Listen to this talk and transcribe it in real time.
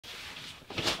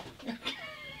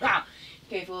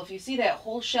Okay, well, if you see that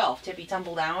whole shelf tippy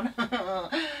tumble down,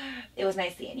 it was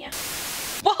nice seeing you.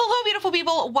 Well, hello beautiful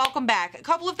people, welcome back. A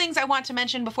couple of things I want to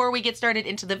mention before we get started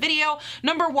into the video.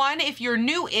 Number one, if you're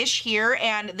new-ish here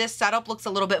and this setup looks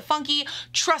a little bit funky,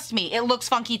 trust me, it looks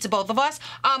funky to both of us.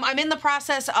 I'm in the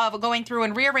process of going through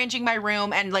and rearranging my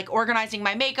room and like organizing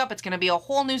my makeup. It's gonna be a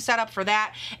whole new setup for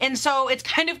that. And so it's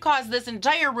kind of caused this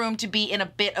entire room to be in a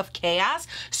bit of chaos.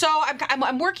 So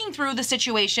I'm working through the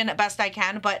situation best I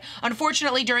can, but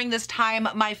unfortunately during this time,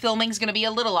 my filming's gonna be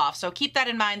a little off. So keep that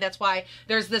in mind. That's why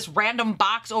there's this random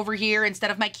box over here instead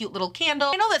of my cute little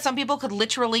candle. I know that some people could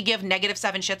literally give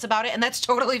 -7 shits about it, and that's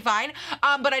totally fine.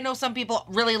 But I know some people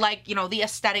really like, you know, the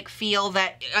aesthetic feel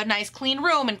that a nice clean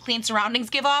room and clean surroundings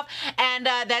give off, and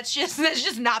that's just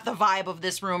not the vibe of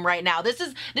this room right now. This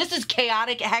is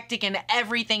chaotic, hectic, and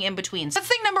everything in between. So that's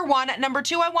thing number one. Number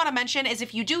two I want to mention is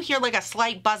if you do hear like a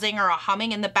slight buzzing or a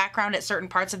humming in the background at certain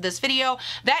parts of this video,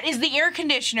 that is the air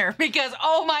conditioner, because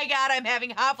oh my god, I'm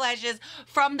having hot flashes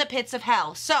from the pits of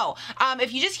hell. So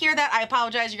if you just hear that, I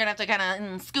apologize. You're gonna have to kind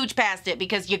of scooch past it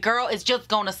because your girl is just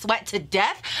gonna sweat to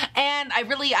death, and I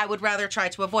would rather try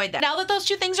to avoid that. Now that those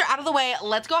two things are out of the way,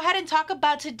 let's go ahead and talk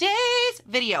about today's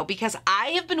video, because I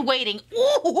have been waiting.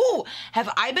 Ooh,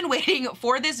 have I been waiting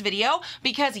for this video?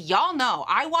 Because y'all know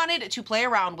I wanted to play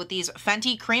around with these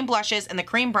Fenty cream blushes and the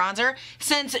cream bronzer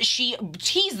since she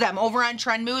teased them over on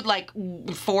Trend Mood like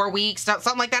 4 weeks,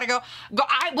 something like that ago.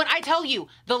 When I tell you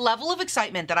the level of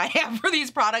excitement that I have for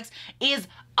these products is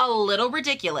a little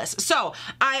ridiculous. So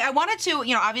I wanted to,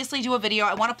 you know, obviously do a video.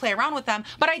 I want to play around with them,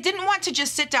 but I didn't want to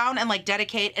just sit down and like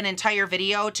dedicate an entire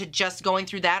video to just going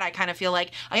through that. I kind of feel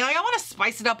like, you know, I want to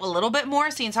spice it up a little bit more,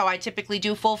 seeing how I typically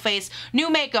do full face, new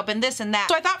makeup and this and that.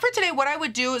 So I thought for today, what I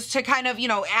would do is to kind of, you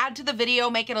know, add to the video,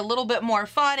 make it a little bit more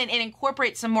fun and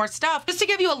incorporate some more stuff, just to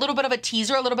give you a little bit of a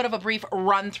teaser, a little bit of a brief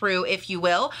run through, if you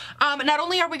will. Not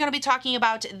only are we going to be talking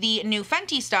about the new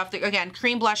Fenty stuff, again,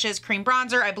 cream blushes, cream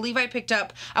bronzer. I believe I picked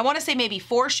up, I want to say maybe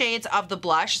 4 shades of the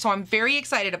blush, so I'm very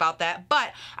excited about that.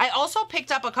 But I also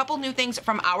picked up a couple new things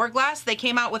from Hourglass. They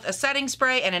came out with a setting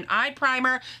spray and an eye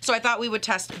primer, so I thought we would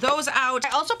test those out. I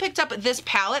also picked up this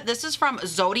palette. This is from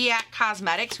Zodiac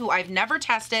Cosmetics, who I've never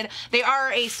tested. They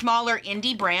are a smaller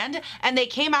indie brand, and they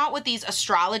came out with these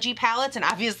astrology palettes, and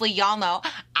obviously y'all know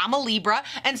I'm a Libra,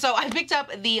 and so I picked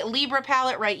up the Libra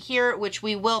palette right here, which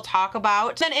we will talk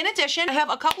about. Then in addition, I have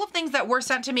a couple of things that were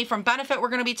sent to me from Benefit we're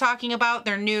going to be talking about.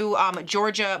 Their new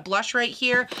Georgia blush right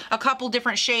here, a couple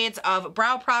different shades of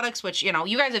brow products, which, you know,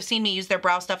 you guys have seen me use their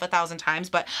brow stuff 1,000 times,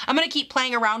 but I'm going to keep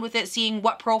playing around with it, seeing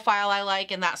what profile I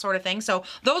like and that sort of thing. So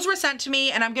those were sent to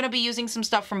me, and I'm going to be using some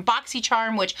stuff from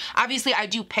BoxyCharm, which obviously I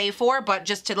do pay for, but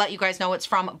just to let you guys know, it's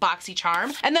from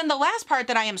BoxyCharm. And then the last part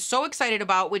that I am so excited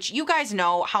about, which you guys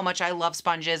know how much I love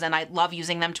sponges and I love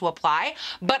using them to apply,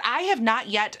 but I have not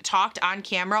yet talked on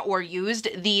camera or used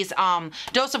these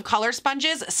Dose of Color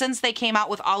sponges since they came out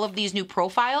with all of these new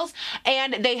profiles,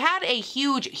 and they had a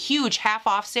huge half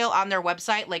off sale on their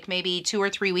website like maybe 2 or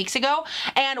 3 weeks ago.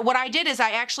 And what I did is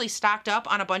I actually stocked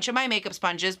up on a bunch of my makeup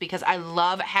sponges because I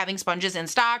love having sponges in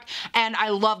stock, and I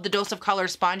love the Dose of Color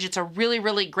sponge. It's a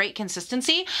really great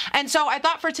consistency, and so I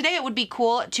thought for today it would be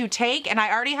cool to take, and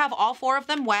I already have all 4 of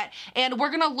them wet, and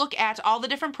we're gonna look at all the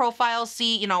different profiles,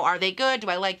 see, you know, are they good? Do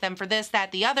I like them for this,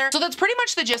 that, the other? So that's pretty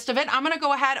much the gist of it. I'm gonna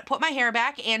go ahead, put my hair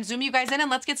back, and zoom you guys in, and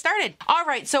let's get started. All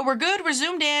right, so we're good, we're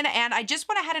zoomed in, and I just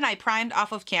went ahead and I primed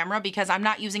off of camera because I'm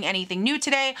not using anything new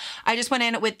today. I just went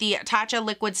in with the Tatcha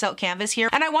Liquid Silk Canvas here,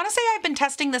 and I want to say I've been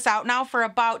testing this out now for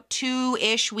about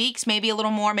 2-ish weeks, maybe a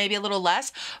little more, maybe a little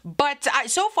less, but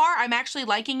so far I'm actually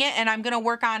liking it, and I'm gonna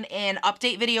work on an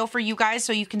update video for you guys,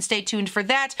 so you can stay tuned for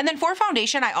that. And then for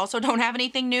foundation, I also don't have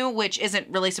anything new, which isn't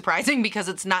really surprising because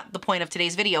it's not the point of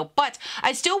today's video, but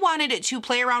I still wanted to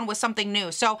play around with something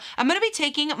new. So I'm gonna be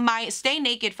taking my Stay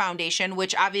Naked foundation,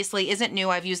 which obviously isn't new.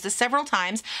 I've used this several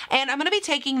times, and I'm gonna be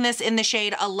taking this in the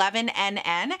shade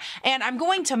 11NN, and I'm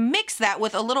going to mix that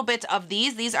with a little bit of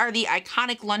these. These are the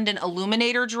Iconic London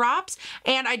Illuminator drops,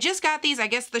 and I just got these. I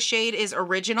guess the shade is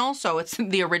original, so it's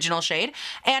the original shade,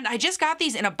 and I just got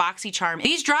these in a BoxyCharm.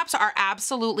 These drops are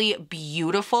absolutely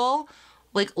beautiful.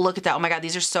 Like, look at that. Oh my God,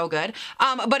 these are so good.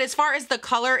 But as far as the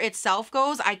color itself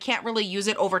goes, I can't really use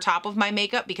it over top of my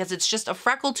makeup because it's just a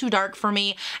freckle too dark for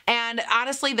me. And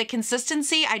honestly, the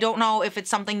consistency, I don't know if it's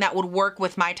something that would work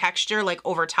with my texture, like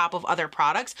over top of other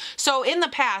products. So in the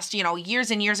past, you know,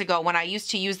 years and years ago, when I used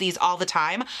to use these all the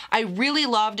time, I really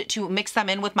loved to mix them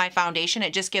in with my foundation.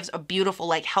 It just gives a beautiful,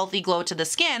 like, healthy glow to the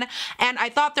skin. And I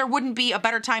thought there wouldn't be a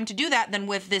better time to do that than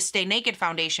with this Stay Naked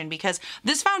foundation, because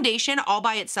this foundation all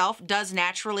by itself does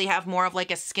naturally have more of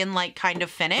like a skin-like kind of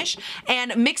finish.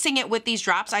 And mixing it with these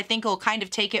drops, I think will kind of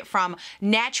take it from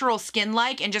natural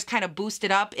skin-like and just kind of boost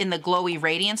it up in the glowy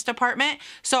radiance department.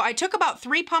 So I took about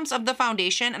 3 pumps of the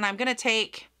foundation, and I'm gonna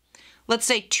take, let's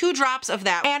say 2 drops of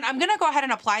that. And I'm gonna go ahead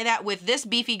and apply that with this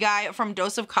beefy guy from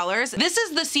Dose of Colors. This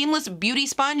is the Seamless Beauty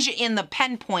Sponge in the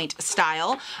pen point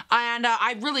style. And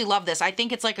I really love this. I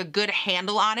think it's like a good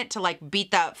handle on it to like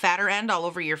beat that fatter end all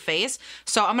over your face.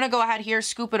 So I'm gonna go ahead here,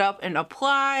 scoop it up and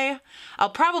apply. I'll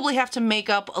probably have to make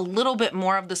up a little bit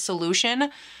more of the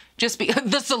solution, just because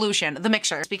the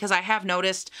mixture, because I have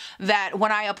noticed that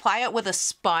when I apply it with a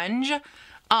sponge,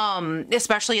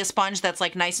 especially a sponge that's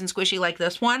like nice and squishy like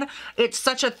this one, it's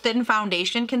such a thin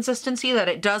foundation consistency that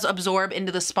it does absorb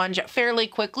into the sponge fairly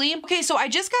quickly. Okay, so I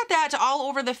just got that all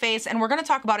over the face, and we're gonna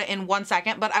talk about it in 1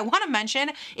 second, but I wanna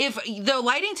mention, if the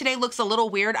lighting today looks a little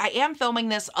weird, I am filming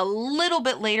this a little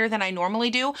bit later than I normally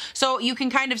do, so you can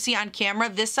kind of see on camera,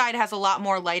 this side has a lot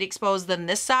more light exposed than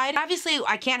this side. Obviously,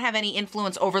 I can't have any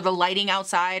influence over the lighting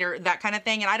outside or that kind of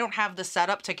thing, and I don't have the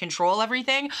setup to control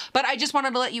everything, but I just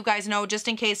wanted to let you guys know, just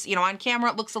in case, you know, on camera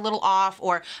it looks a little off,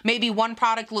 or maybe one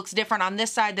product looks different on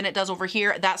this side than it does over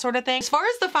here, that sort of thing. As far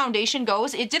as the foundation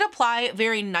goes, it did apply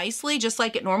very nicely, just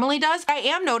like it normally does. I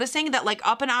am noticing that like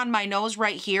up and on my nose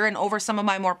right here and over some of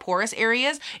my more porous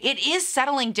areas, it is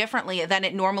settling differently than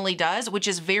it normally does, which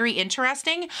is very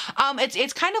interesting.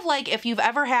 It's kind of like if you've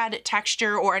ever had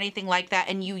texture or anything like that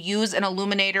and you use an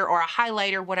illuminator or a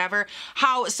highlighter, whatever,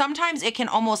 how sometimes it can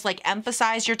almost like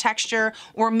emphasize your texture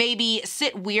or maybe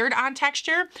sit weird on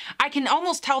texture. I can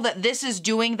almost tell that this is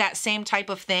doing that same type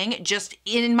of thing just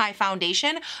in my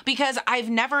foundation, because I've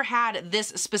never had this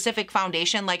specific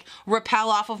foundation like repel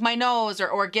off of my nose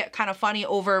or get kind of funny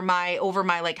over my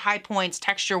like high points,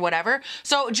 texture, whatever.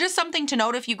 So just something to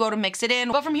note if you go to mix it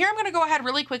in. But from here, I'm gonna go ahead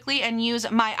really quickly and use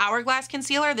my Hourglass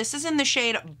concealer. This is in the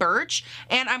shade Birch,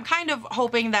 and I'm kind of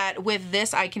hoping that with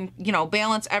this I can, you know,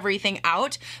 balance everything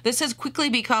out. This has quickly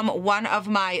become one of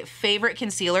my favorite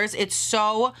concealers. It's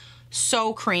so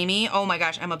creamy. Oh my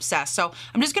gosh, I'm obsessed. So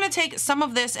I'm just gonna take some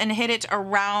of this and hit it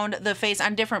around the face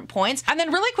on different points. And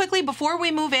then really quickly, before we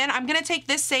move in, I'm gonna take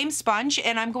this same sponge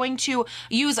and I'm going to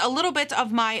use a little bit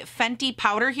of my Fenty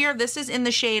powder here. This is in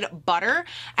the shade Butter.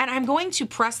 And I'm going to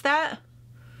press that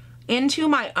into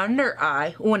my under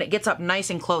eye when it gets up nice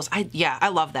and close. I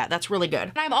love that. That's really good.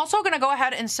 And I'm also gonna go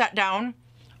ahead and set down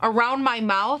around my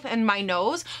mouth and my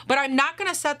nose, but I'm not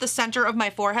gonna set the center of my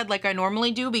forehead like I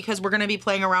normally do, because we're gonna be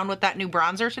playing around with that new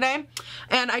bronzer today.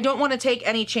 And I don't wanna take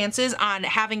any chances on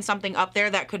having something up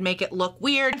there that could make it look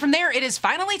weird. And from there, it is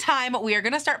finally time. We are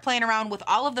gonna start playing around with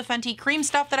all of the Fenty cream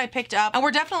stuff that I picked up. And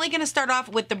we're definitely gonna start off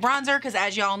with the bronzer, because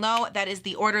as y'all know, that is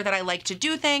the order that I like to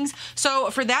do things. So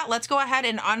for that, let's go ahead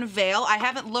and unveil. I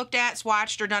haven't looked at,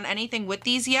 swatched, or done anything with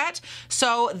these yet.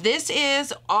 So this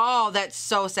is, oh, that's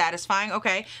so satisfying.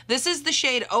 Okay. This is the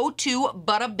shade 02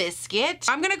 Butter Biscuit.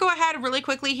 I'm gonna go ahead really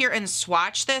quickly here and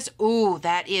swatch this. Ooh,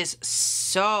 that is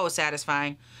so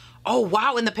satisfying. Oh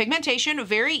wow, and the pigmentation,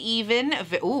 very even.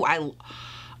 Ooh,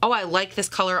 I like this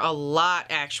color a lot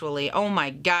actually. Oh my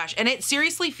gosh, and it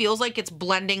seriously feels like it's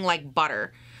blending like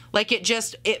butter. Like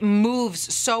it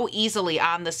moves so easily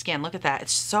on the skin. Look at that,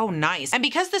 it's so nice. And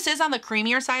because this is on the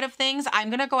creamier side of things, I'm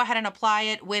gonna go ahead and apply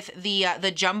it with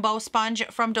the Jumbo sponge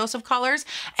from Dose of Colors.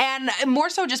 And more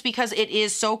so just because it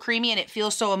is so creamy and it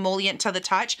feels so emollient to the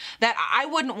touch that I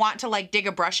wouldn't want to like dig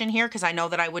a brush in here, because I know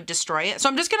that I would destroy it. So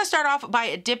I'm just gonna start off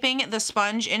by dipping the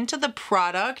sponge into the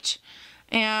product,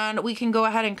 and we can go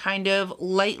ahead and kind of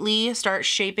lightly start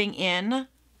shaping in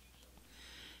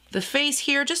the face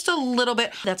here just a little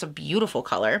bit. That's a beautiful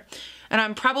color. And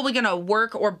I'm probably gonna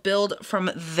work or build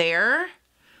from there.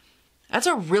 That's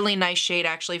a really nice shade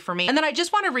actually for me. And then I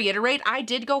just want to reiterate, I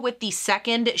did go with the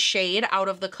second shade out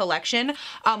of the collection,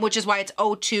 which is why it's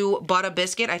 02 Butter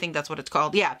Biscuit. I think that's what it's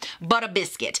called. Yeah, Butter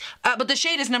Biscuit. But the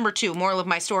shade is number 2, moral of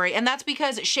my story. And that's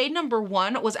because shade number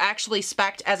 1 was actually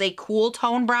spec'd as a cool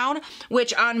tone brown,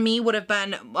 which on me would have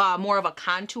been more of a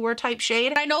contour type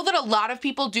shade. And I know that a lot of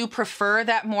people do prefer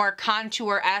that more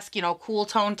contour-esque, you know, cool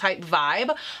tone type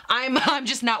vibe. I'm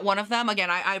just not one of them. Again,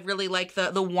 I really like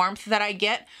the warmth that I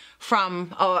get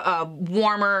from a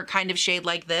warmer kind of shade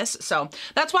like this. So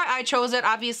that's why I chose it.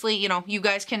 Obviously, you know, you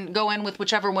guys can go in with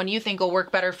whichever one you think will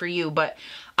work better for you, but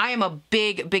I am a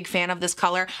big fan of this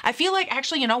color. I feel like,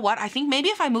 actually, you know what? I think maybe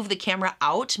if I move the camera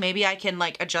out, maybe I can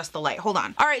like adjust the light. Hold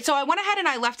on. All right, so I went ahead and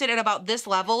I left it at about this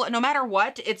level. No matter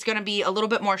what, it's gonna be a little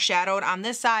bit more shadowed on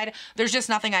this side. There's just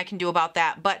nothing I can do about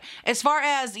that. But as far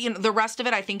as, you know, the rest of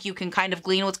it, I think you can kind of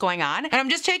glean what's going on. And I'm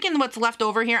just taking what's left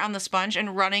over here on the sponge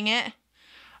and running it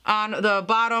on the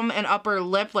bottom and upper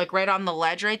lip, like right on the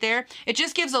ledge right there. It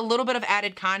just gives a little bit of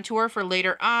added contour for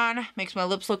later on. Makes my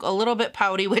lips look a little bit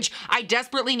pouty, which I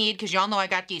desperately need because y'all know I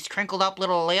got these crinkled up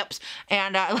little lips,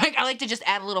 and I like to just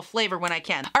add a little flavor when I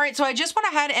can. All right, so I just went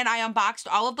ahead and I unboxed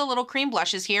all of the little cream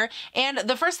blushes here, and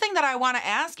the first thing that I want to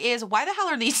ask is, why the hell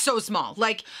are these so small?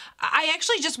 Like, I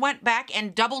actually just went back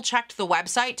and double checked the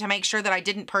website to make sure that I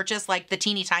didn't purchase like the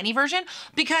teeny tiny version,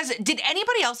 because did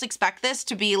anybody else expect this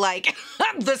to be like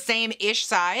the same-ish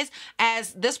size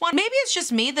as this one? Maybe it's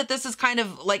just me that this is kind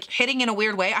of like hitting in a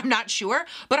weird way. I'm not sure,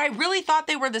 but I really thought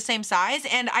they were the same size,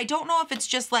 and I don't know if it's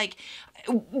just like,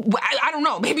 I don't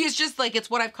know, maybe it's just like it's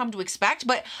what I've come to expect,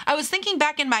 but I was thinking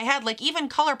back in my head, like even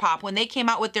ColourPop, when they came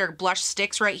out with their blush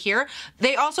sticks right here,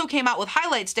 they also came out with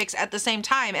highlight sticks at the same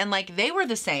time, and like they were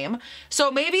the same. So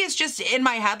maybe it's just in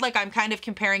my head, like I'm kind of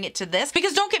comparing it to this,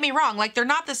 because don't get me wrong, like they're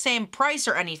not the same price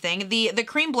or anything. The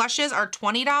cream blushes are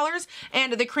 $20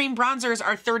 and the cream bronzers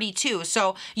are $32.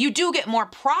 So you do get more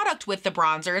product with the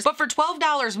bronzers, but for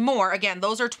 $12 more, again,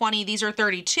 those are $20, these are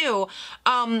 $32,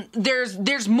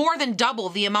 there's more than double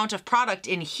the amount of product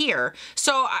in here.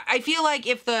 So I feel like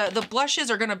if the blushes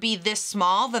are gonna be this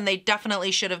small, then they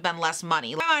definitely should have been less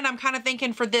money. And I'm kind of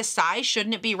thinking for this size,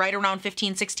 shouldn't it be right around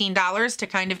 $15, $16 to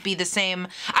kind of be the same?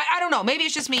 I don't know, maybe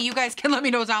it's just me. You guys can let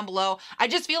me know down below. I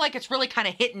just feel like it's really kind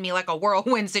of hitting me like a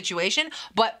whirlwind situation,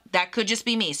 but that could just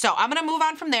be me. So I'm gonna move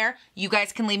on from there. You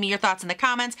guys can leave me your thoughts in the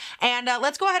comments, and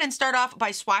let's go ahead and start off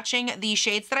by swatching the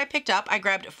shades that I picked up. I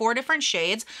grabbed 4 different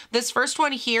shades. This first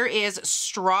one here is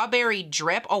Strawberry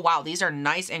Drip. Oh wow, these are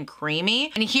nice and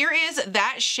creamy. And here is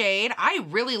that shade. I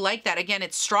really like that. Again,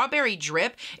 it's Strawberry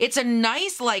Drip. It's a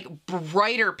nice like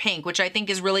brighter pink, which I think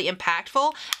is really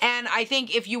impactful. And I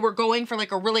think if you were going for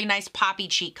like a really nice poppy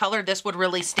cheek color, this would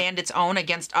really stand its own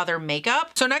against other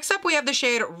makeup. So next up we have the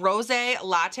shade Rose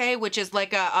Latte, which is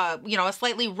like a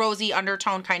slightly rosy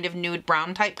undertone kind of nude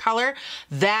brown type color.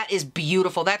 That is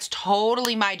beautiful. That's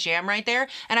totally my jam right there.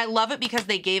 And I love it because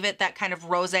they gave it that kind of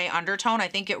rose undertone. I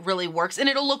think it really works, and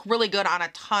it'll look really good on a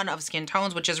ton of skin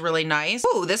tones, which is really nice.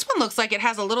 Ooh, this one looks like it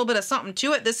has a little bit of something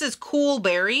to it. This is Cool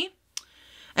Berry.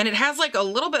 And it has like a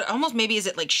little bit, almost maybe, is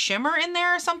it like shimmer in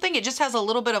there or something? It just has a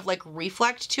little bit of like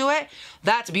reflect to it.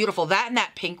 That's beautiful. That and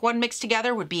that pink one mixed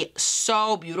together would be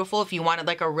so beautiful if you wanted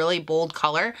like a really bold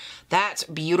color. That's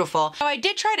beautiful. So I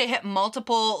did try to hit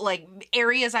multiple like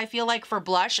areas, I feel like, for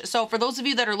blush. So for those of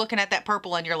you that are looking at that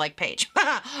purple and you're like, Paige,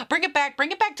 bring it back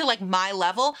to like my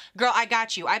level. Girl, I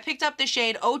got you. I picked up the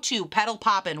shade 02 Petal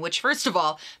Poppin', which first of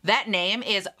all, that name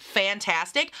is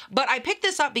fantastic. But I picked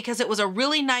this up because it was a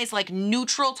really nice like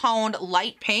neutral toned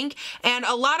light pink, and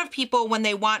a lot of people, when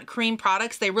they want cream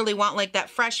products, they really want like that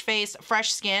fresh face,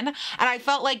 fresh skin, and I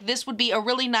felt like this would be a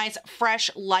really nice fresh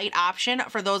light option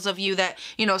for those of you that,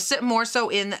 you know, sit more so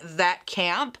in that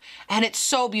camp. And it's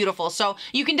so beautiful. So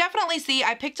you can definitely see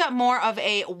I picked up more of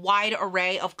a wide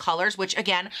array of colors, which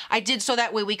again I did so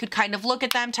that way we could kind of look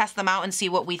at them, test them out, and see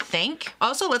what we think.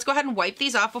 Also, let's go ahead and wipe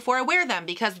these off before I wear them,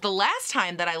 because the last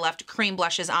time that I left cream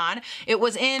blushes on, it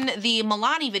was in the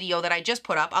Milani video that I just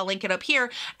put up. I'll link it up here,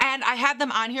 and I had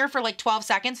them on here for like 12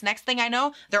 seconds. Next thing I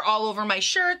know, they're all over my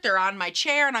shirt, they're on my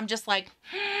chair, and I'm just like,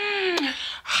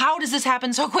 how does this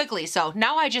happen so quickly? So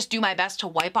now I just do my best to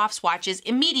wipe off swatches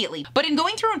immediately. But in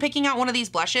going through and picking out one of these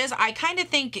blushes, I kind of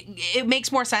think it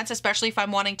makes more sense, especially if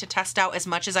I'm wanting to test out as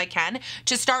much as I can,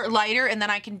 to start lighter and then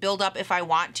I can build up if I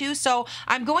want to. So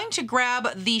I'm going to grab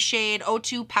the shade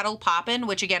 02 Petal Poppin',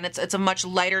 which again, it's a much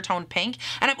lighter toned pink.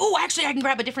 And actually I can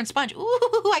grab a different sponge.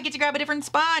 Ooh, I get to grab a different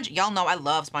sponge. Y'all know I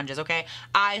love sponges, okay?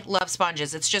 I love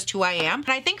sponges. It's just who I am.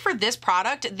 And I think for this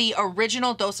product, the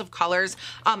original Dose of Colors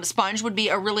sponge would be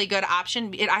a really good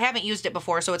option. I haven't used it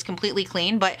before, so it's completely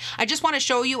clean, but I just want to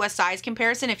show you a size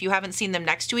comparison if you haven't seen them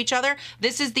next to each other.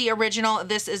 This is the original,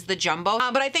 this is the jumbo,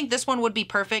 but I think this one would be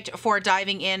perfect for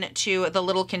diving into the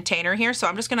little container here. So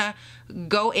I'm just gonna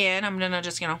go in, I'm gonna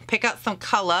just, pick out some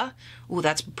color. Ooh,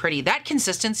 that's pretty. That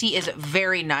consistency is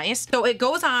very nice. So it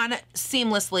goes on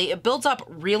seamlessly. It builds up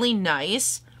really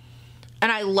nice.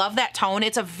 And I love that tone.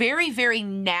 It's a very, very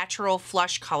natural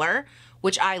flush color,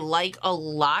 which I like a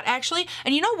lot actually.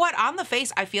 And you know what? On the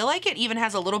face, I feel like it even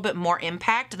has a little bit more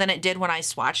impact than it did when I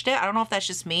swatched it. I don't know if that's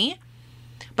just me,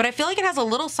 but I feel like it has a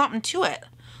little something to it.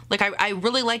 Like I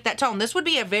really like that tone. This would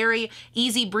be a very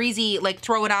easy breezy, like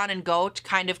throw it on and go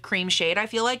kind of cream shade, I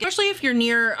feel like. Especially if you're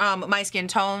near my skin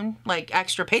tone, like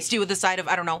extra pasty with a side of,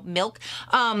 I don't know, milk.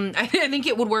 I think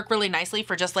it would work really nicely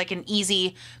for just like an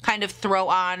easy kind of throw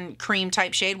on cream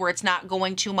type shade where it's not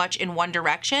going too much in one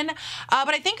direction.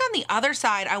 But I think on the other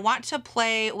side, I want to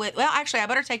play with, well, actually I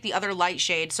better take the other light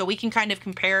shade so we can kind of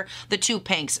compare the two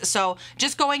pinks. So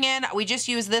just going in, we just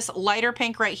use this lighter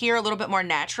pink right here, a little bit more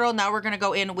natural. Now we're gonna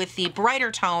go in with the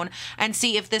brighter tone and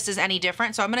see if this is any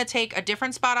different. So I'm gonna take a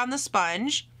different spot on the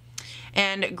sponge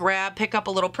and pick up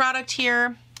a little product here.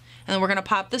 And then we're gonna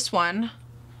pop this one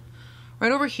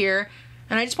right over here.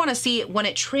 And I just want to see when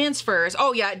it transfers.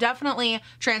 Oh yeah, it definitely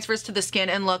transfers to the skin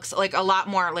and looks like a lot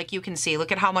more, like you can see,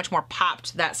 look at how much more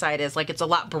popped that side is. Like it's a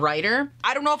lot brighter.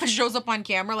 I don't know if it shows up on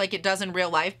camera like it does in real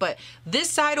life, but this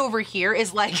side over here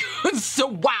is like, so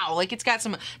wow, like it's got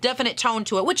some definite tone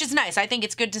to it, which is nice. I think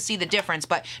it's good to see the difference,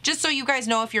 but just so you guys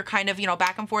know if you're kind of, you know,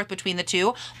 back and forth between the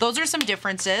two, those are some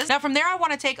differences. Now from there, I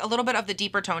want to take a little bit of the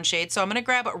deeper tone shade. So I'm going to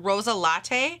grab Rosa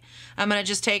Latte. I'm going to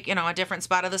just take, you know, a different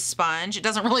spot of the sponge. It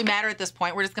doesn't really matter at this point.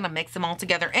 We're just gonna mix them all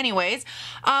together anyways.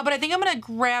 But I think I'm gonna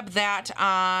grab that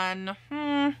on,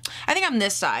 I think on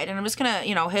this side, and I'm just gonna,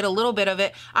 you know, hit a little bit of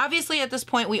it. Obviously at this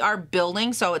point we are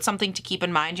building, so it's something to keep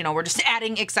in mind. You know, we're just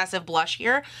adding excessive blush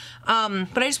here.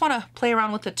 But I just wanna play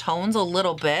around with the tones a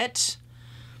little bit.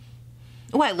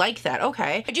 Oh, I like that.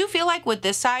 Okay. I do feel like with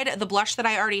this side, the blush that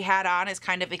I already had on is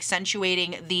kind of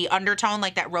accentuating the undertone,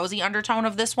 like that rosy undertone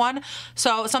of this one.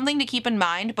 So something to keep in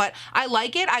mind, but I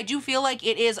like it. I do feel like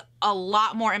it is a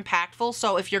lot more impactful.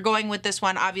 So if you're going with this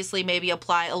one, obviously maybe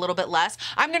apply a little bit less.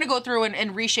 I'm going to go through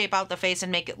and reshape out the face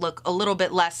and make it look a little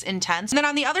bit less intense. And then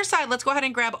on the other side, let's go ahead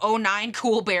and grab 09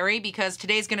 Cool Berry, because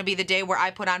today's going to be the day where I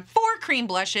put on 4 cream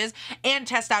blushes and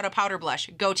test out a powder blush.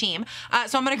 Go team.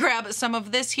 So I'm going to grab some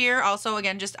of this here. Also,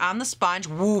 again, just on the sponge.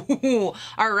 Woo.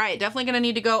 All right. Definitely going to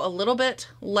need to go a little bit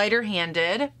lighter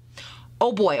handed.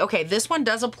 Oh boy, okay, this one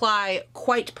does apply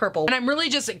quite purple. And I'm really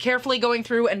just carefully going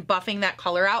through and buffing that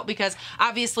color out because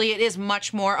obviously it is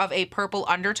much more of a purple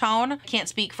undertone. Can't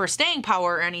speak for staying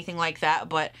power or anything like that,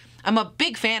 but I'm a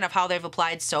big fan of how they've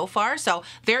applied so far. So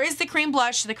there is the cream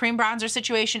blush. The cream bronzer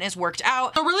situation is worked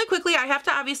out. So really quickly, I have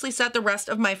to obviously set the rest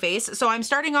of my face. So I'm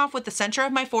starting off with the center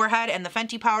of my forehead and the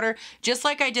Fenty powder, just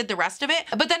like I did the rest of it.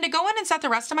 But then to go in and set the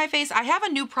rest of my face, I have a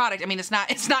new product. I mean, it's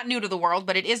not new to the world,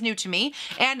 but it is new to me.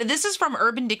 And this is from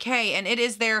Urban Decay, and it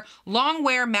is their long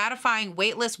wear mattifying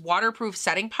weightless waterproof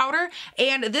setting powder.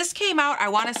 And this came out, I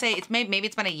want to say maybe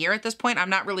it's been a year at this point. I'm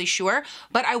not really sure,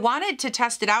 but I wanted to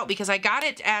test it out because I got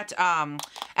it at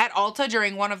Ulta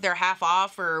during one of their half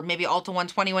off, or maybe Ulta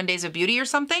 121 Days of Beauty or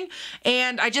something.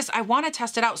 And I want to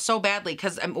test it out so badly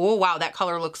because, oh wow, that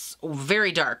color looks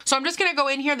very dark. So I'm just going to go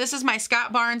in here. This is my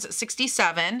Scott Barnes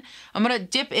 67. I'm going to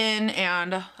dip in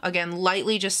and again,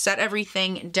 lightly just set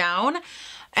everything down.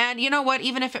 And you know what,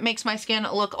 even if it makes my skin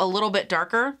look a little bit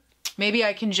darker, maybe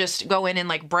I can just go in and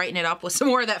like brighten it up with some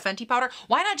more of that Fenty powder.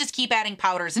 Why not just keep adding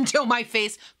powders until my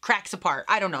face cracks apart?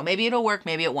 I don't know. Maybe it'll work.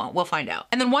 Maybe it won't. We'll find out.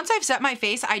 And then once I've set my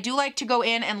face, I do like to go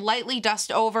in and lightly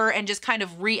dust over and just kind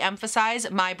of re-emphasize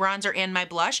my bronzer and my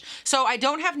blush. So I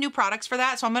don't have new products for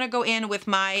that. So I'm going to go in with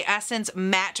my Essence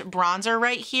Matte Bronzer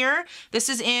right here. This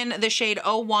is in the shade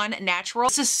 01 Natural.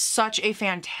 This is such a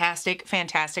fantastic,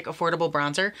 fantastic affordable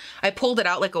bronzer. I pulled it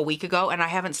out like a week ago and I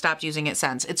haven't stopped using it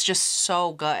since. It's just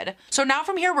so good. So now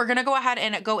from here, we're gonna go ahead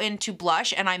and go into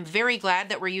blush, and I'm very glad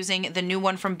that we're using the new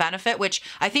one from Benefit, which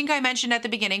I think I mentioned at the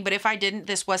beginning, but if I didn't,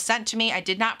 this was sent to me. I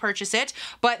did not purchase it,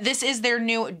 but this is their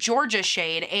new Georgia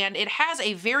shade, and it has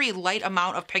a very light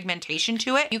amount of pigmentation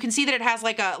to it. You can see that it has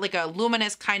like a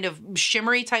luminous kind of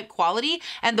shimmery type quality,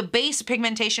 and the base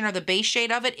pigmentation or the base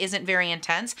shade of it isn't very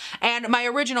intense. And my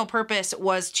original purpose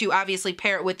was to obviously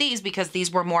pair it with these because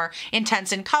these were more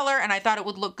intense in color, and I thought it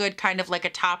would look good kind of like a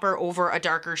topper over a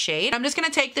darker shade. I'm just going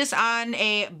to take this on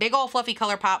a big old fluffy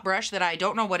ColourPop brush that I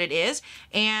don't know what it is,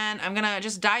 and I'm going to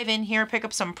just dive in here, pick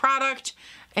up some product,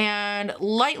 and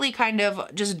lightly kind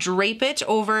of just drape it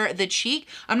over the cheek.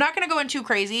 I'm not going to go in too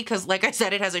crazy because, like I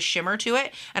said, it has a shimmer to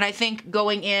it, and I think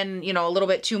going in, you know, a little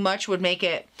bit too much would make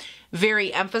it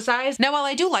very emphasized. Now, while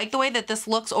I do like the way that this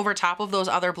looks over top of those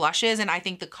other blushes, and I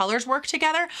think the colors work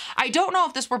together, I don't know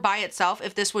if this were by itself,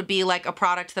 if this would be like a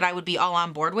product that I would be all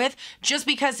on board with, just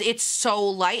because it's so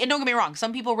light. And don't get me wrong,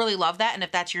 some people really love that, and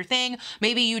if that's your thing,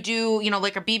 maybe you do, you know,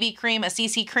 like a BB cream, a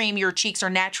CC cream, your cheeks are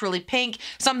naturally pink,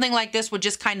 something like this would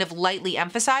just kind of lightly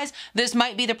emphasize. This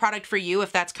might be the product for you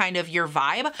if that's kind of your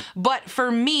vibe, but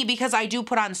for me, because I do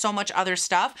put on so much other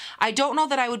stuff, I don't know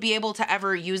that I would be able to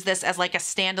ever use this as like a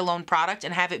standalone own product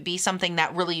and have it be something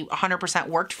that really 100%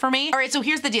 worked for me. All right, so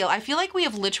here's the deal. I feel like we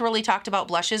have literally talked about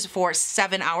blushes for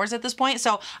 7 hours at this point.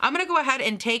 So I'm gonna go ahead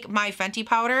and take my Fenty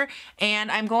powder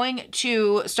and I'm going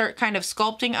to start kind of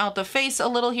sculpting out the face a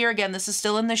little here. Again, this is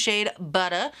still in the shade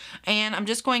Butter, and I'm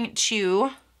just going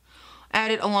to add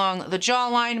it along the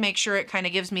jawline, make sure it kind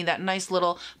of gives me that nice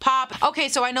little pop. Okay,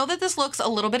 so I know that this looks a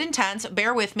little bit intense.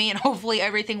 Bear with me and hopefully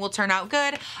everything will turn out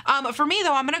good. For me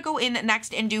though, I'm gonna go in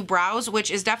next and do brows,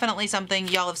 which is definitely something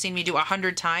y'all have seen me do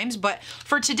 100 times. But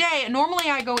for today, normally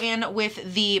I go in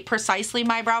with the Precisely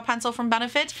My Brow Pencil from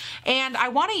Benefit, and I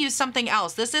wanna use something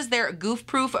else. This is their Goof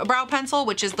Proof Brow Pencil,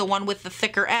 which is the one with the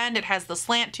thicker end. It has the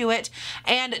slant to it.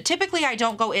 And typically I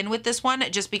don't go in with this one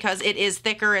just because it is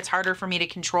thicker. It's harder for me to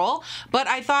control. But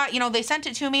I thought, you know, they sent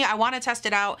it to me. I want to test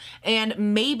it out. And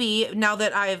maybe now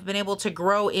that I've been able to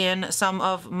grow in some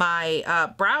of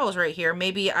my brows right here,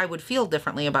 maybe I would feel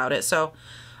differently about it. So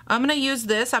I'm going to use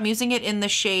this. I'm using it in the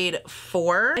shade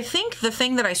 4. I think the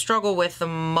thing that I struggle with the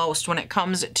most when it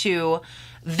comes to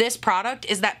this product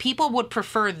is that people would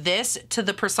prefer this to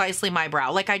the Precisely My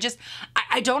Brow. Like I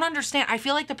don't understand. I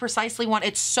feel like the Precisely one,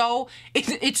 it's so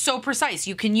precise.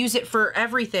 You can use it for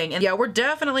everything. And yeah, we're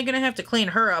definitely gonna have to clean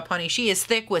her up, honey. She is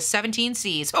thick with 17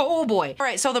 C's. Oh boy. All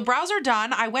right, so the brows are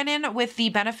done. I went in with the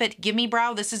Benefit Gimme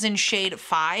Brow. This is in shade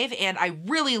 5, and I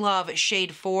really love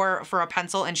shade 4 for a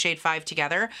pencil and shade 5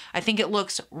 together. I think it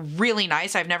looks really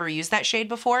nice. I've never used that shade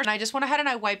before. And I just went ahead and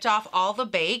I wiped off all the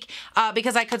bake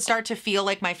because I could start to feel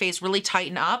like my face really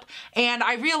tighten up. And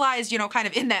I realized, you know, kind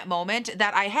of in that moment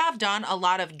that I have done a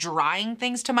lot of drying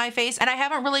things to my face, and I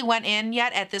haven't really went in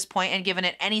yet at this point and given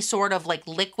it any sort of like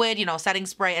liquid, you know, setting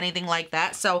spray, anything like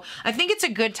that. So I think it's a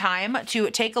good time to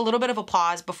take a little bit of a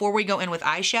pause before we go in with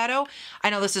eyeshadow. I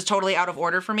know this is totally out of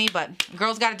order for me, but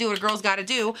girls gotta do what a girl's gotta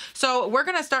do. So we're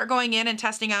gonna start going in and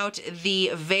testing out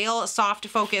the Veil Soft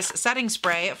Focus Setting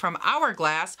Spray from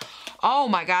Hourglass. Oh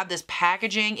my God, this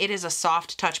packaging, it is a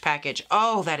soft touch package.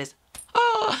 Oh,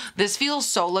 this feels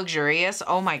so luxurious.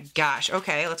 Oh my gosh.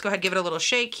 Okay, let's go ahead and give it a little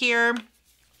shake here.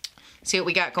 See what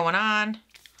we got going on.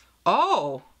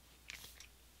 Oh.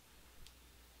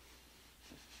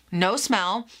 No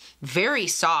smell. Very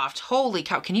soft. Holy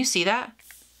cow. Can you see that?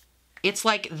 It's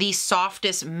like the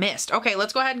softest mist. Okay,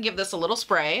 let's go ahead and give this a little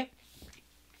spray.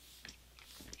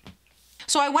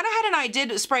 So I went ahead and I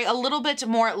did spray a little bit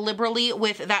more liberally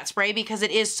with that spray because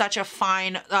it is such a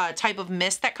fine type of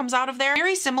mist that comes out of there.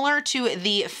 Very similar to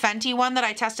the Fenty one that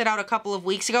I tested out a couple of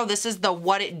weeks ago. This is the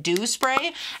What It Do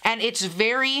spray, and it's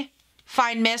very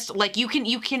fine mist. Like you can,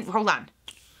 hold on.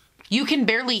 You can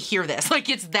barely hear this. Like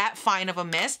it's that fine of a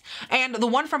mist. And the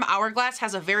one from Hourglass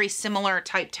has a very similar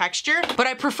type texture, but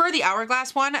I prefer the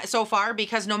Hourglass one so far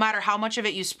because no matter how much of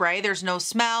it you spray, there's no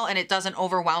smell and it doesn't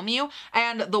overwhelm you.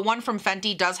 And the one from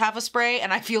Fenty does have a spray,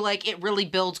 and I feel like it really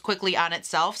builds quickly on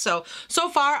itself. So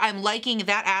far I'm liking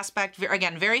that aspect.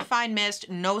 Again, very fine mist,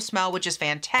 no smell, which is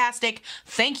fantastic.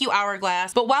 Thank you,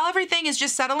 Hourglass. But while everything is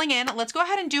just settling in, let's go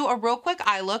ahead and do a real quick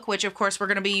eye look, which of course we're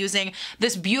gonna be using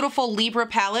this beautiful Libra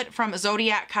palette from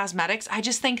Zodiac Cosmetics. I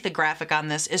just think the graphic on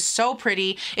this is so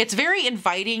pretty. It's very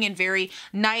inviting and very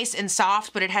nice and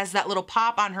soft, but it has that little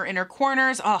pop on her inner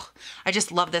corners. Oh, I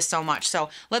just love this so much. So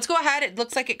let's go ahead. It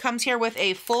looks like it comes here with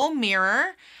a full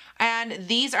mirror. And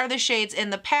these are the shades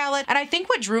in the palette. And I think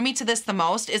what drew me to this the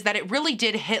most is that it really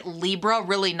did hit Libra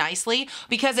really nicely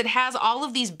because it has all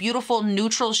of these beautiful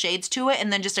neutral shades to it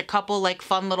and then just a couple like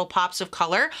fun little pops of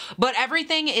color. But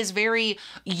everything is very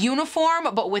uniform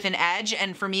but with an edge,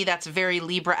 and for me that's very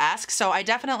Libra-esque. So I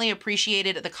definitely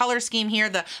appreciated the color scheme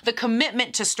here, the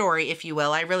commitment to story, if you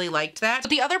will. I really liked that. But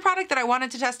the other product that I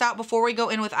wanted to test out before we go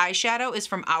in with eyeshadow is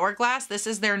from Hourglass. This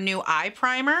is their new eye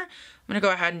primer. I'm gonna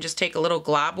go ahead and just take a little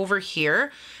glob over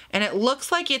here, and it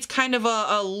looks like it's kind of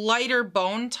a lighter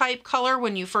bone type color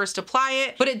when you first apply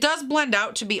it, but it does blend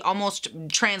out to be almost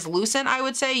translucent, I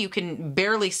would say. You can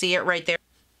barely see it right there.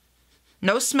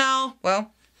 No smell,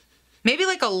 well, maybe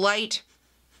like a light,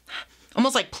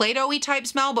 almost like Play-Doh-y type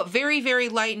smell, but very, very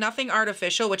light, nothing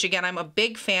artificial, which again, I'm a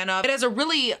big fan of. It has a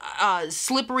really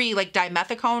slippery, like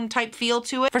dimethicone type feel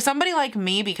to it. For somebody like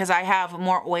me, because I have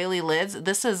more oily lids,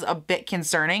 this is a bit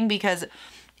concerning because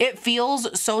it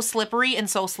feels so slippery and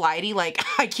so slidey. Like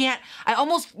I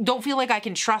almost don't feel like I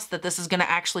can trust that this is gonna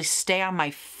actually stay on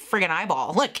my friggin'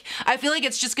 eyeball. Like, I feel like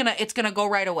it's gonna go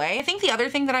right away. I think the other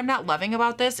thing that I'm not loving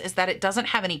about this is that it doesn't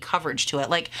have any coverage to it.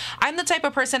 Like, I'm the type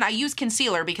of person, I use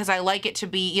concealer because I like it to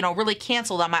be, you know, really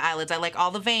canceled on my eyelids. I like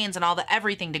all the veins and all the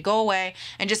everything to go away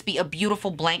and just be a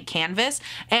beautiful blank canvas.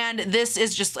 And this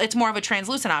is just, it's more of a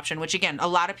translucent option, which again, a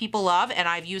lot of people love, and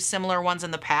I've used similar ones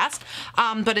in the past.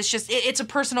 But it's just, it's a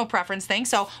personal preference thing.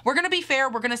 So we're gonna be fair,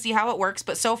 we're gonna see how it works.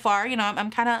 But so far, you know,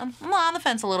 I'm kind of on the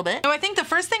fence a little bit. So I think the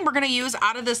first thing we're gonna use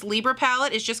out of this Libra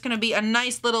palette is just gonna be a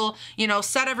nice little, you know,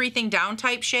 set everything down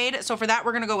type shade. So for that,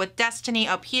 we're gonna go with Destiny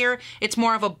up here. It's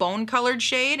more of a bone colored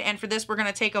shade. And for this, we're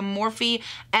gonna take a Morphe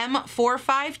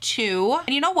M452.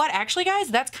 And you know what, actually guys,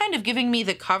 that's kind of giving me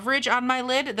the coverage on my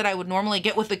lid that I would normally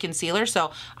get with the concealer.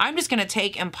 So I'm just gonna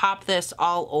take and pop this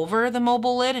all over the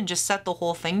mobile lid and just set the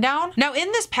whole thing down. Now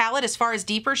in this palette, as far as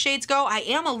deeper shades go, I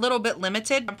am a little bit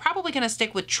limited. I'm probably gonna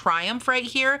stick with Triumph right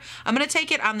here. I'm gonna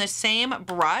take it on the same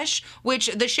brush, which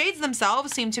the shades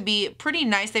themselves seem to be pretty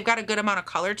nice. They've got a good amount of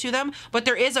color to them, but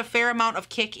there is a fair amount of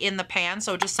kick in the pan.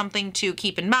 So just something to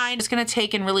keep in mind. Just gonna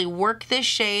take and really work this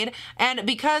shade. And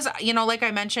because, you know, like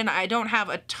I mentioned, I don't have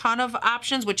a ton of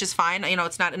options, which is fine. You know,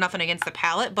 it's not nothing against the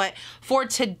palette, but for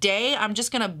today, I'm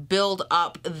just gonna build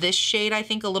up this shade, I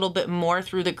think, a little bit more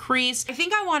through the crease. I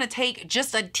think I wanna take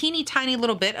just a teeny tiny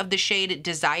little bit of the shade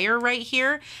Desire right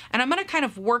here, and I'm gonna kind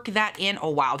of work that in. Oh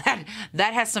wow,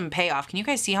 that has some payoff. Can you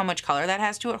guys see how much color that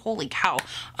has to it? Holy cow.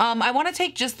 I wanna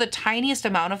take just the tiniest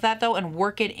amount of that though and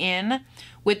work it in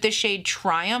with the shade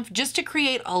Triumph just to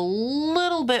create a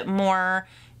little bit more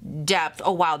depth.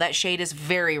 Oh wow, that shade is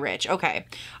very rich. Okay,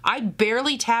 I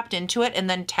barely tapped into it and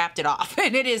then tapped it off,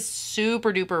 and it is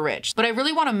super duper rich. But I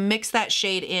really want to mix that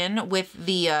shade in with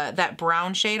the that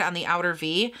brown shade on the outer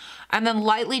V, and then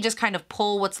lightly just kind of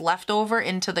pull what's left over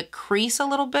into the crease a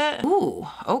little bit. Ooh,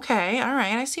 okay, all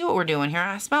right, I see what we're doing here.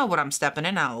 I smell what I'm stepping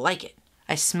in, and I like it.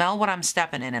 I smell what I'm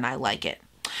stepping in, and I like it.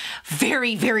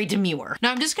 Very, very demure.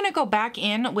 Now I'm just gonna go back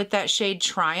in with that shade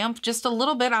Triumph just a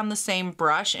little bit on the same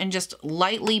brush and just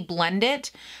lightly blend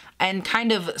it and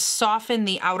kind of soften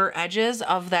the outer edges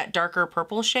of that darker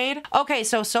purple shade. Okay,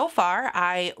 so far,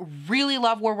 I really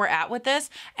love where we're at with this,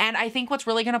 and I think what's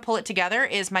really gonna pull it together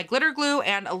is my glitter glue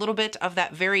and a little bit of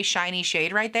that very shiny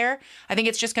shade right there. I think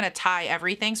it's just gonna tie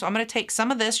everything, so I'm gonna take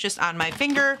some of this just on my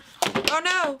finger. Oh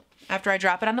no! After I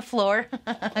drop it on the floor.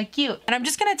 Cute. And I'm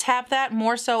just gonna tap that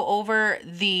more so over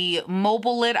the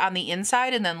mobile lid on the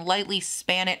inside and then lightly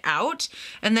span it out.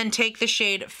 And then take the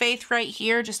shade Faith right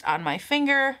here just on my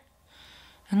finger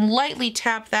and lightly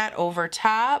tap that over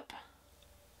top.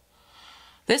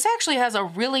 This actually has a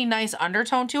really nice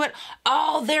undertone to it.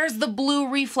 Oh, there's the blue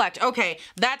reflect. Okay,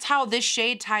 that's how this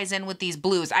shade ties in with these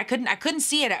blues. I couldn't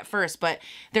see it at first, but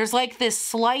there's like this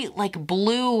slight like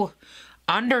blue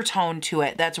undertone to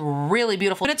it that's really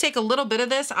beautiful. I'm gonna take a little bit of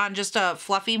this on just a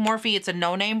fluffy Morphe, it's a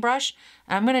no-name brush,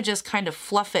 and I'm gonna just kind of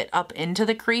fluff it up into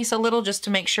the crease a little just to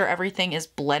make sure everything is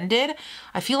blended.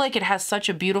 I feel like it has such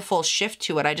a beautiful shift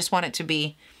to it. I just want it to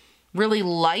be really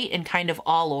light and kind of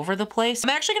all over the place. I'm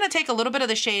actually gonna take a little bit of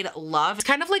the shade Love. It's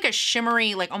kind of like a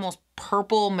shimmery, like almost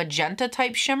purple magenta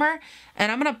type shimmer,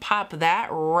 and I'm gonna pop that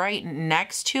right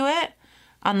next to it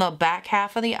on the back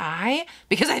half of the eye,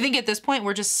 because I think at this point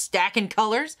we're just stacking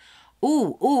colors.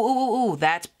 Ooh, ooh, ooh, ooh,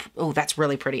 that's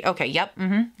really pretty. Okay, yep,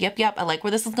 yep, I like where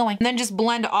this is going. And then just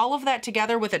blend all of that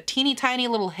together with a teeny tiny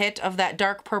little hit of that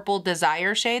dark purple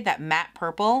Desire shade, that matte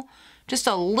purple. Just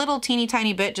a little teeny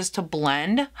tiny bit just to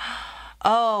blend.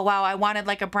 Oh, wow, I wanted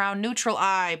like a brown neutral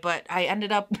eye, but I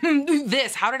ended up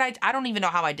this. How did I don't even know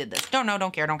how I did this. Don't know,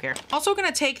 don't care, don't care. Also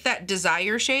gonna take that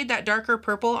Desire shade, that darker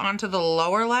purple, onto the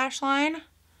lower lash line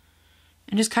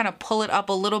and just kind of pull it up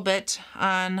a little bit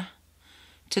on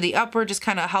to the upper, just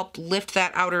kind of help lift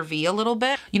that outer V a little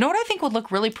bit. You know what I think would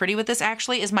look really pretty with this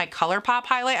actually is my ColourPop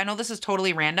highlight. I know this is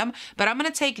totally random, but I'm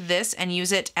gonna take this and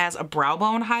use it as a brow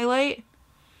bone highlight.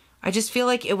 I just feel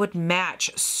like it would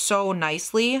match so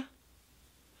nicely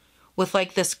with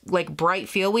like this like bright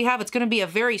feel we have. It's gonna be a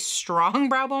very strong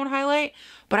brow bone highlight,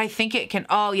 but I think it can,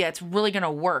 oh yeah, it's really gonna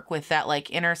work with that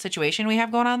like inner situation we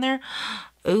have going on there.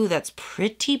 Ooh, that's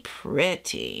pretty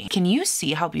pretty. Can you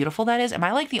see how beautiful that is? Am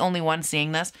I like the only one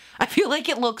seeing this? I feel like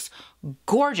it looks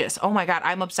gorgeous. Oh my God,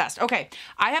 I'm obsessed. Okay,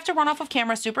 I have to run off of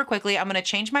camera super quickly. I'm gonna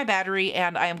change my battery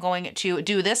and I am going to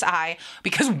do this eye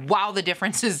because wow, the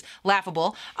difference is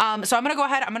laughable. So I'm gonna go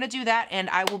ahead, I'm gonna do that and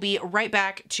I will be right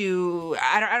back to,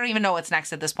 I don't even know what's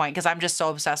next at this point because I'm just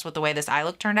so obsessed with the way this eye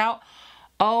look turned out.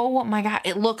 Oh my God,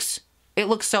 it looks It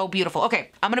looks so beautiful.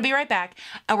 Okay, I'm gonna be right back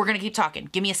and we're gonna keep talking.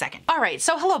 Give me a second. All right,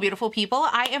 so hello beautiful people.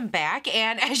 I am back,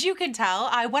 and as you can tell,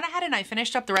 I went ahead and I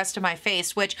finished up the rest of my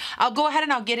face, which I'll go ahead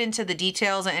and I'll get into the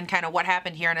details and kind of what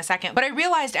happened here in a second. But I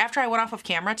realized after I went off of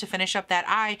camera to finish up that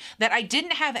eye that I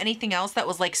didn't have anything else that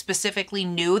was like specifically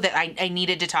new that I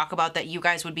needed to talk about that you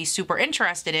guys would be super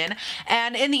interested in.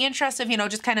 And in the interest of, you know,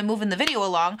 just kind of moving the video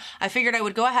along, I figured I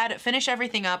would go ahead, finish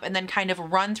everything up, and then kind of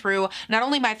run through not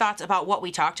only my thoughts about what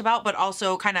we talked about, but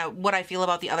also kind of what I feel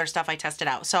about the other stuff I tested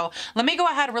out. So let me go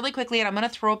ahead really quickly and I'm going to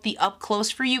throw up the up close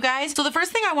for you guys. So the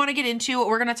first thing I want to get into,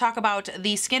 we're going to talk about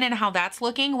the skin and how that's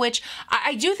looking, which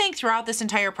I do think throughout this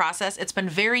entire process, it's been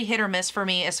very hit or miss for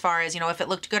me as far as, you know, if it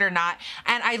looked good or not.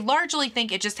 And I largely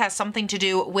think it just has something to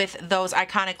do with those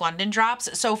iconic London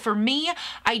drops. So for me,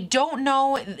 I don't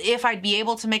know if I'd be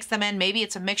able to mix them in. Maybe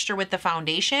it's a mixture with the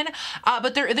foundation,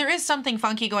 but there is something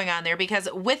funky going on there because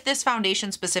with this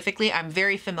foundation specifically, I'm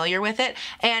very familiar with it.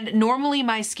 And normally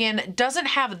my skin doesn't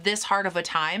have this hard of a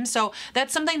time. So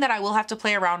that's something that I will have to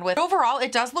play around with. Overall,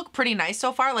 it does look pretty nice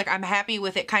so far. Like I'm happy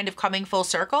with it kind of coming full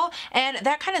circle. And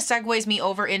that kind of segues me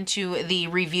over into the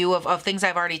review of things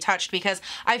I've already touched, because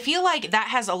I feel like that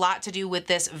has a lot to do with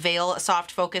this Veil Soft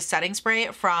Focus Setting Spray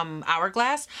from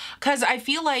Hourglass. Cause I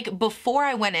feel like before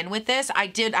I went in with this,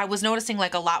 I was noticing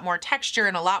like a lot more texture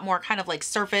and a lot more kind of like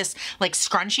surface, like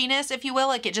scrunchiness, if you will.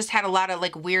 Like it just had a lot of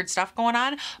like weird stuff going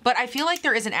on. But I feel like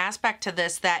there is an aspect to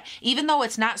this that even though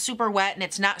it's not super wet and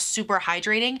it's not super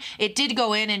hydrating, it did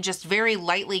go in and just very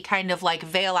lightly kind of like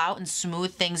veil out and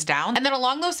smooth things down. And then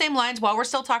along those same lines, while we're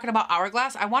still talking about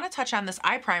Hourglass, I want to touch on this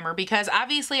eye primer because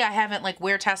obviously I haven't like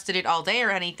wear tested it all day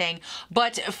or anything,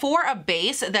 but for a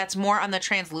base that's more on the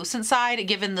translucent side,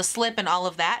 given the slip and all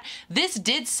of that, this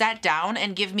did set down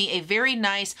and give me a very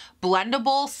nice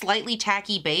blendable, slightly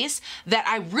tacky base that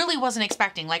I really wasn't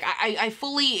expecting. Like I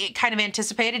fully kind of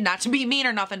anticipated, not to be mean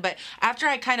or nothing, but after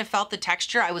I kind of felt the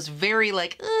texture, I was very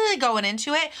like going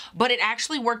into it, but it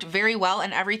actually worked very well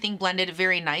and everything blended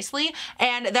very nicely.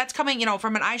 And that's coming, you know,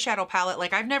 from an eyeshadow palette.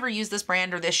 Like I've never used this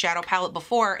brand or this shadow palette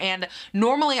before, and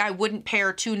normally I wouldn't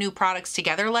pair two new products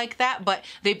together like that, but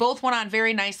they both went on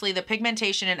very nicely. The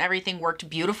pigmentation and everything worked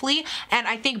beautifully, and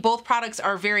I think both products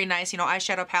are very nice, you know,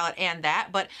 eyeshadow palette and that.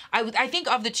 But I think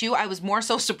of the two, I was more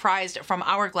so surprised from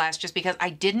Hourglass just because I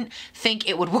didn't think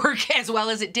it would work as well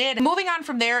as it did. Moving on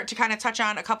from there to kind of touch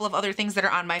on a couple of other things that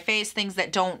are on my face, things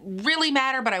that don't really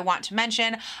matter, but I want to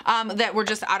mention that were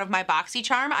just out of my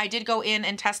BoxyCharm. I did go in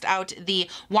and test out the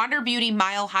Wander Beauty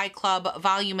Mile High Club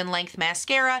Volume and Length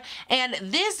Mascara, and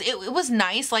this, it was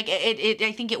nice. Like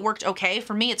I think it worked okay.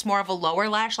 For me, it's more of a lower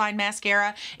lash line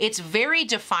mascara. It's very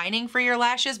defining for your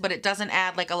lashes, but it doesn't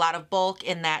add like a lot of bulk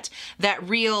in that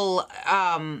real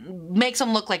makes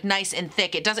them look like nice and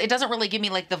thick. It doesn't really give me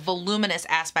like the voluminous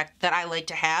aspect that I like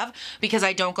to have because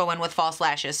I don't go in with false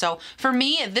lashes. So for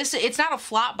me, it's not a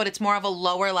flop, but it's more of a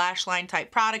lower lash line type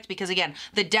product because again,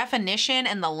 the definition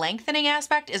and the lengthening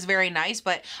aspect is very nice,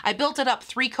 but I built it up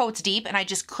 3 coats deep and I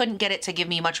just couldn't get it to give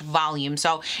me much volume.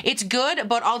 So it's good,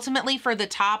 but ultimately for the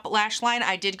top lash line,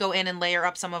 I did go in and layer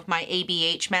up some of my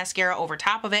ABH mascara over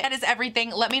top of it. That is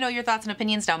everything. Let me know your thoughts and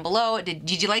opinions down below.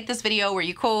 Did you like this video? Were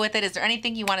you cool with it? Is there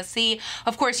anything you want to see?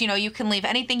 Of course, you know, you can leave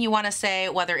anything you want to say,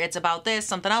 whether it's about this,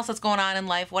 something else that's going on in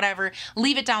life, whatever,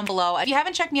 leave it down below. If you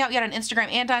haven't checked me out yet on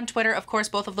Instagram and on Twitter, of course,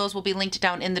 both of those will be linked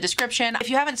down in the description. If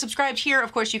you haven't subscribed here,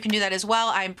 of course, you can do that as well.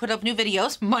 I put up new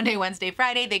videos Monday, Wednesday,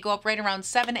 Friday. They go up right around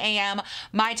 7 a.m.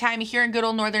 my time here in good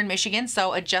old Northern Michigan,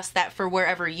 so adjust that for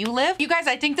wherever you live. You guys,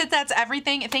 I think that's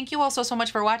everything. Thank you all so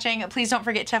much for watching. Please don't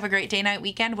forget to have a great day, night,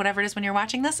 weekend, whatever it is when you're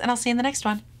watching this, and I'll see you in the next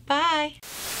one. Bye!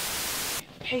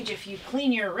 Paige, if you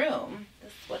clean your room,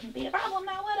 this wouldn't be a problem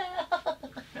now, would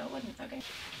it? No, it wouldn't. Okay.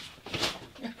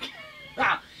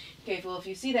 Ah. Okay, well, if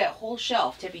you see that whole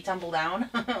shelf tippy tumble down,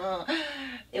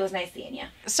 it was nice seeing you.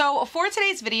 So for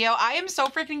today's video, I am so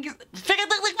freaking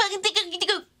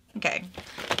okay.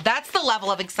 That's the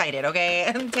level of excited,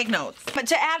 okay? Take notes. But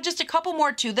to add just a couple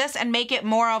more to this and make it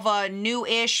more of a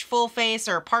new-ish full face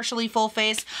or partially full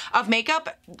face of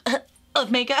makeup,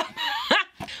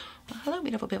 hello,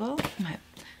 beautiful people.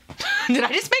 Did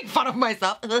I just make fun of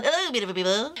myself? Beautiful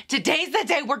people. Today's the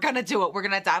day we're gonna do it. We're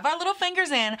gonna dive our little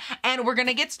fingers in and we're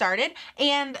gonna get started.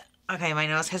 And, okay, my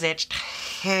nose has itched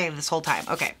this whole time.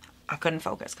 Okay, I couldn't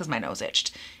focus because my nose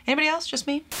itched. Anybody else? Just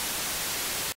me?